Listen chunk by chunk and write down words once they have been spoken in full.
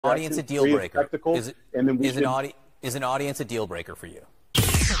Audience a deal breaker? Is an audience a deal breaker for you?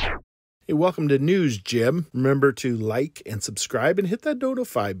 Hey, welcome to News, Jim. Remember to like and subscribe and hit that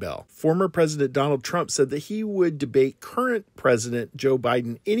notify bell. Former President Donald Trump said that he would debate current President Joe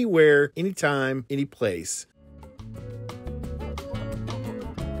Biden anywhere, anytime, any place.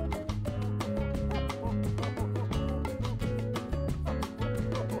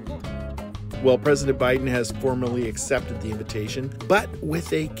 Well, President Biden has formally accepted the invitation, but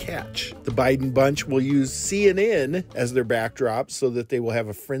with a catch. The Biden bunch will use CNN as their backdrop so that they will have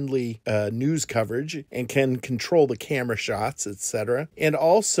a friendly news coverage and can control the camera shots, etc. And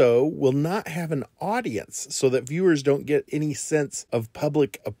also will not have an audience so that viewers don't get any sense of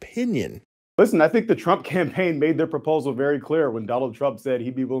public opinion. Listen, I think the Trump campaign made their proposal very clear when Donald Trump said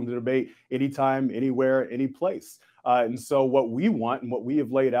he'd be willing to debate anytime, anywhere, any place. And so what we want and what we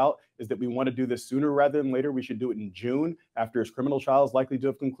have laid out is that we want to do this sooner rather than later. We should do it in June after his criminal trial is likely to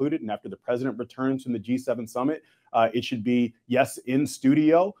have concluded and after the president returns from the G7 summit. It should be, yes, in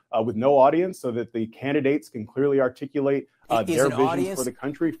studio with no audience so that the candidates can clearly articulate their vision for the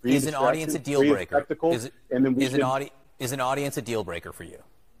country. Is an audience a deal breaker? Is an audience a deal breaker for you?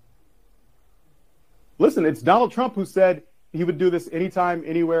 Listen, it's Donald Trump who said he would do this anytime,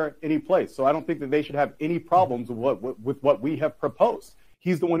 anywhere, any place. So I don't think that they should have any problems with what we have proposed.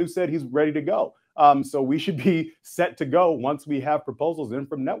 He's the one who said he's ready to go. So we should be set to go once we have proposals in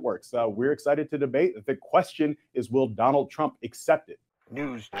from networks. We're excited to debate. The question is, will Donald Trump accept it?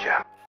 News Chat.